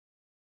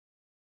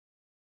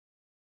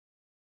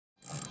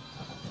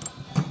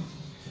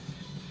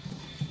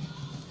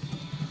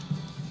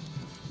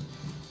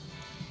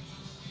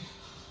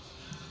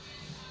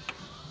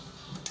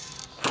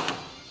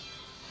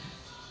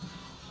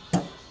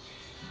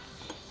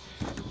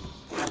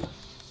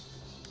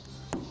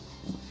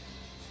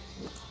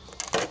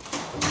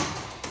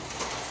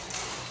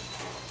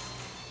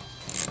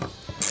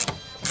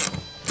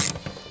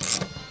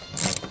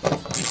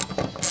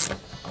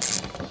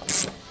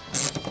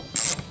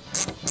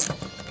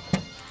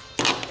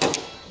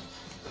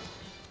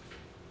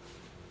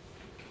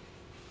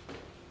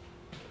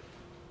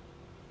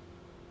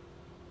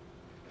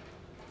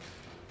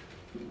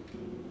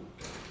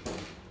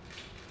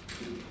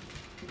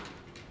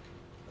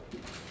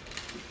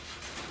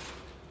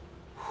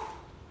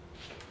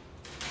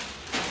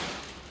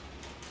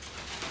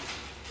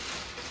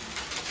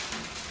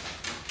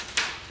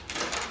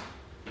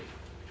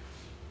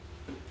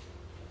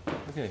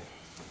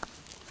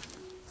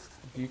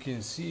you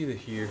can see it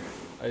here,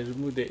 I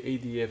removed the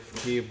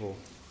ADF cable.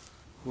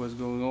 It was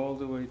going all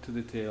the way to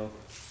the tail.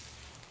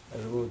 I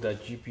removed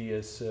that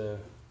GPS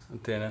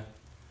antenna.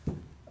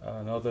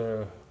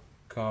 Another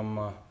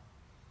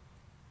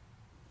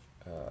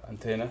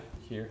antenna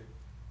here.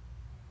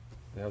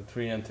 They have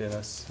 3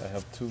 antennas. I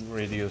have 2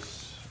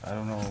 radios. I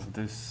don't know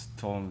if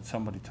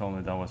somebody told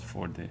me that was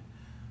for the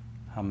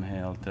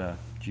handheld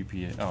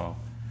GPS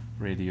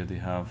radio. They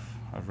have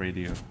a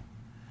radio.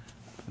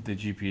 The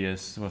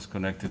GPS was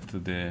connected to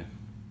the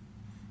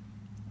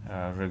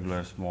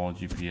regular small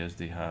GPS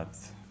they had.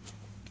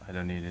 I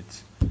don't need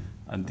it.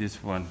 And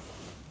this one,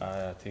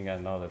 I think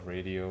another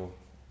radio,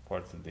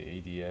 part of the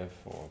ADF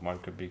or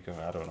marker beacon,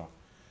 I don't know.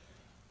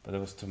 But it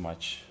was too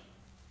much.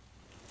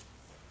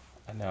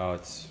 And now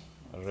it's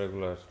a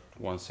regular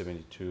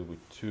 172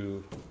 with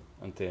 2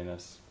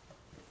 antennas,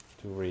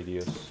 2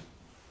 radios,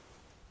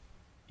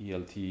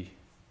 ELT,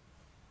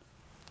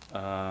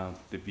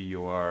 the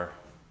VOR,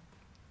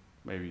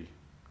 maybe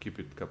keep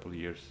it a couple of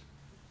years.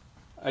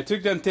 I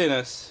took the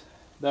antennas,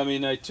 I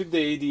mean I took the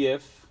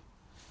ADF,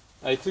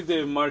 I took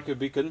the marker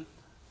beacon.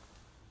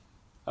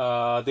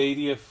 The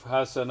ADF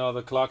has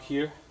another clock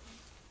here.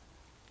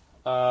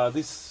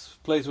 This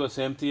place was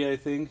empty, I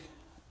think.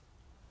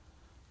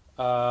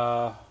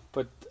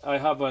 But I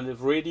have a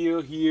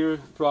radio here,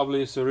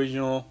 probably it's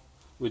original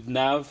with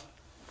Navcom.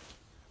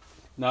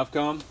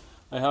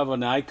 I have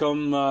an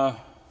ICOM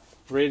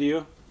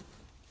radio.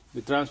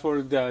 The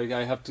transport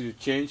I have to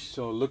change,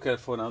 so look at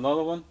for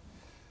another one.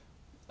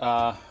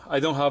 I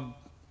don't have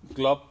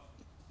glove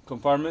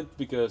compartment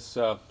because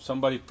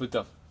somebody put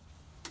a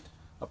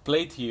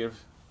plate here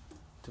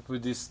to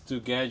put these 2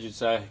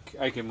 gadgets.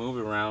 I can move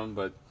around,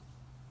 but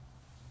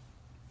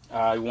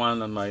I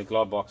want on my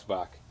glove box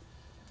back.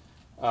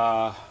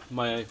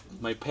 My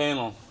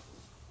panel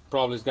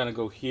probably is gonna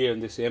go here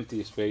in this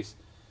empty space.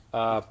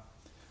 I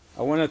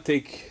want to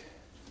take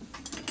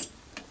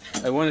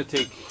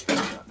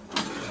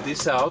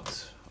this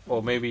out,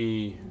 or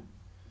maybe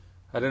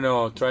I don't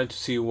know. Trying to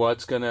see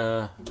what's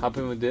gonna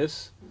happen with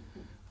this.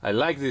 I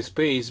like this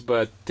space,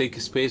 but take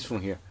space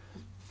from here.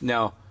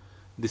 Now,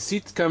 the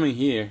seat's coming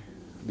here,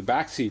 the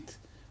back seat,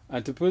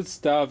 and to put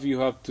stuff you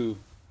have to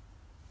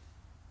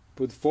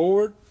put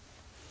forward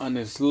and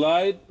a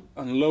slide,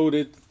 unload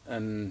it,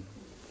 and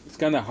it's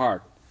kind of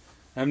hard.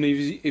 I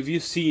mean, if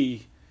you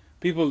see,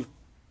 people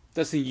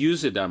doesn't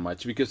use it that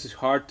much because it's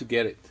hard to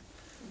get it.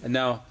 And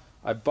now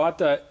I bought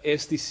the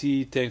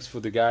STC tanks for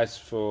the guys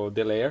for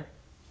Del Air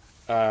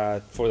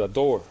for the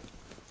door,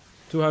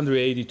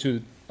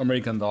 $282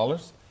 American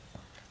dollars,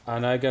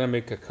 and I gotta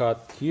make a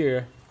cut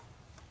here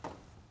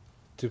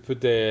to put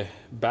the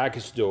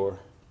baggage door.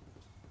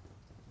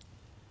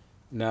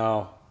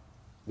 Now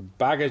the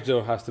baggage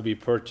door has to be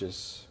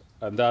purchased,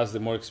 and that's the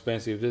more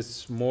expensive.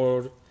 It's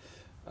more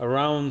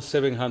around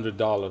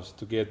 $700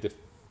 to get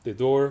the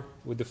door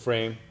with the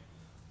frame,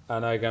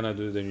 and I'm gonna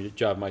do the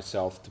job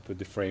myself to put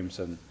the frames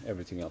and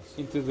everything else.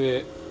 Into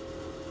the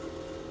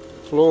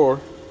floor,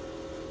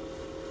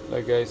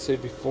 like I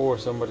said before,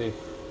 somebody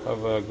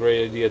have a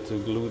great idea to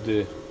glue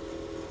the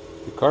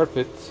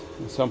carpet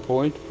at some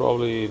point,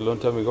 probably a long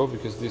time ago,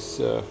 because this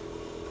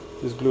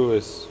glue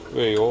is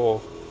very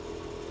old,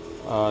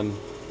 and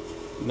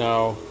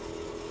now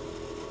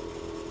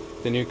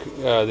the new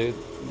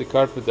the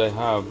carpet I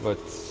have, but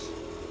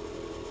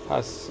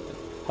has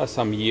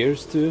some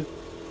years too.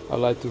 I'd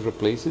like to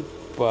replace it,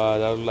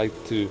 but I would like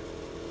to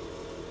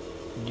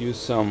use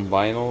some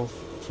vinyl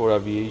for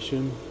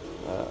aviation.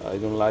 I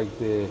don't like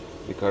the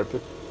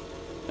carpet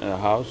in a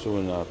house or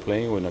in a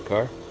plane or in a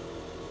car,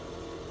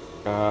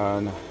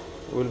 and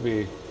it will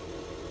be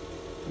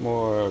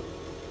more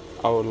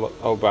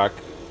outback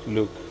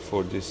look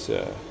for this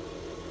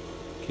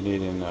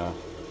Canadian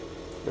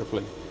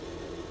airplane.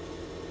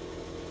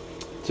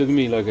 It took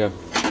me like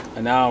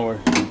an hour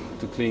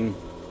to clean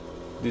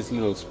this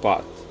little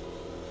spot.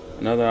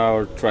 Another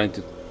hour trying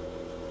to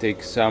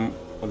take some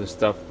of the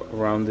stuff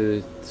around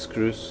the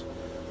screws,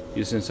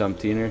 using some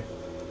thinner.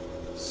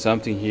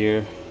 Something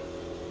here,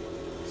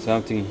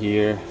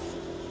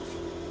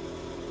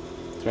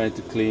 trying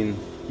to clean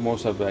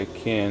most of it I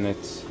can.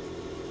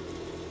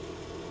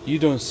 You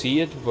don't see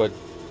it, but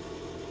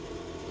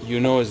you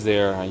know it's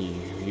there, and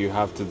you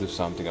have to do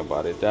something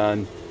about it.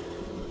 And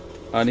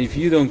if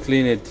you don't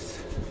clean it,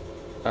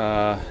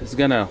 it's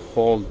gonna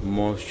hold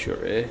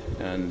moisture,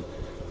 and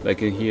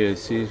like in here, you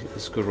see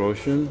it's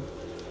corrosion,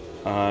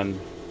 and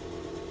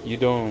you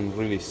don't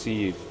really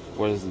see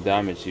what is the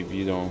damage if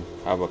you don't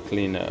have a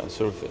clean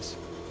surface,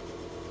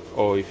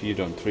 or if you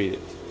don't treat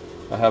it.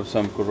 I have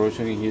some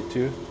corrosion in here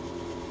too.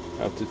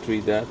 I have to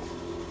treat that.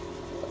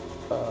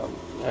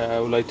 I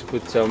would like to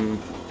put some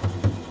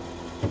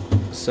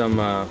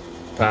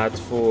pads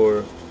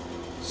for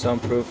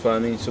soundproof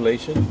and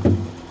insulation.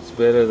 It's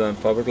better than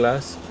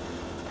fiberglass.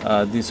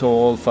 This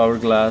whole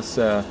fiberglass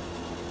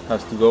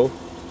has to go.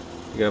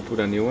 You gotta put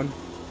a new one.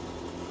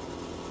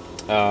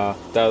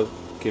 That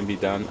can be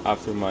done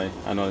after my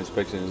annual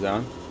inspection is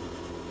done.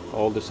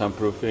 All the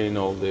soundproofing,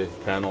 all the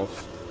panels,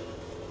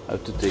 I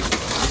have to take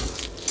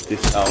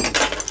this out.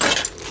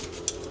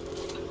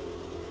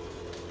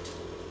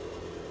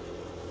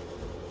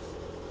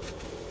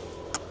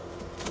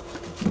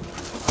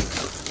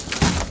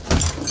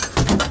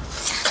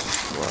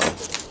 Wow.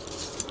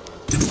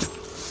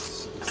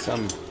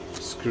 Some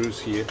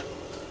screws here.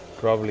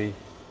 Probably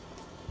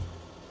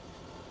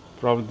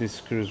these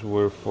screws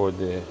were for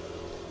the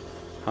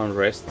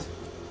handrest,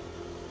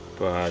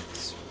 but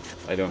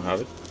I don't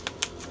have it.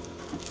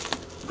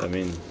 I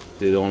mean,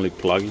 they're only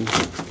plugging.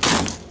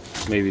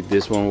 Maybe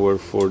this one were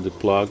for the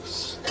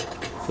plugs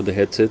for the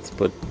headset,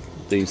 but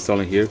they install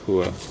it here.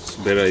 Who it's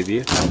a better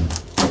idea.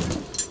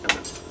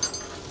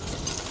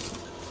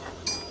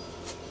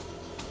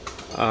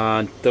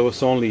 And there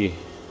was only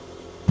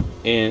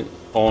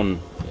on.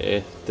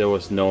 There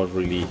was not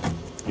really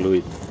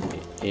glued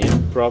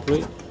in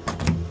properly,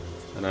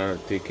 and I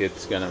don't think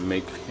it's gonna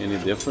make any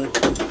difference.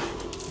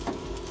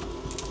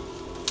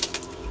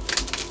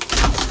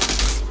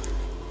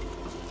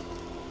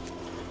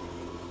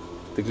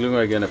 The glue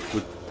I'm gonna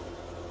put,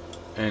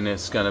 and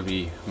it's gonna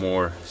be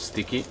more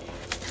sticky,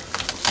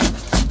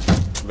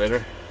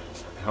 better,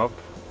 I hope.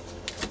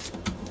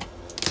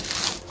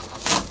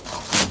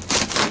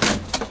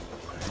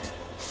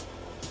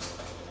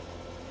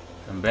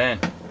 And bang,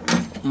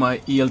 my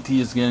ELT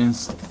is getting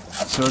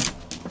inserted.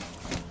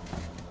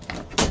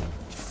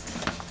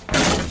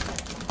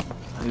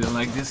 I don't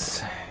like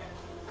this.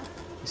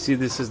 You see,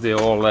 this is the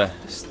old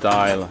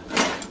style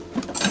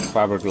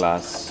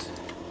fiberglass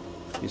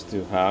used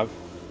to have.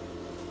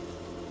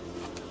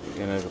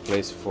 We're gonna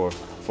replace it for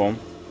foam.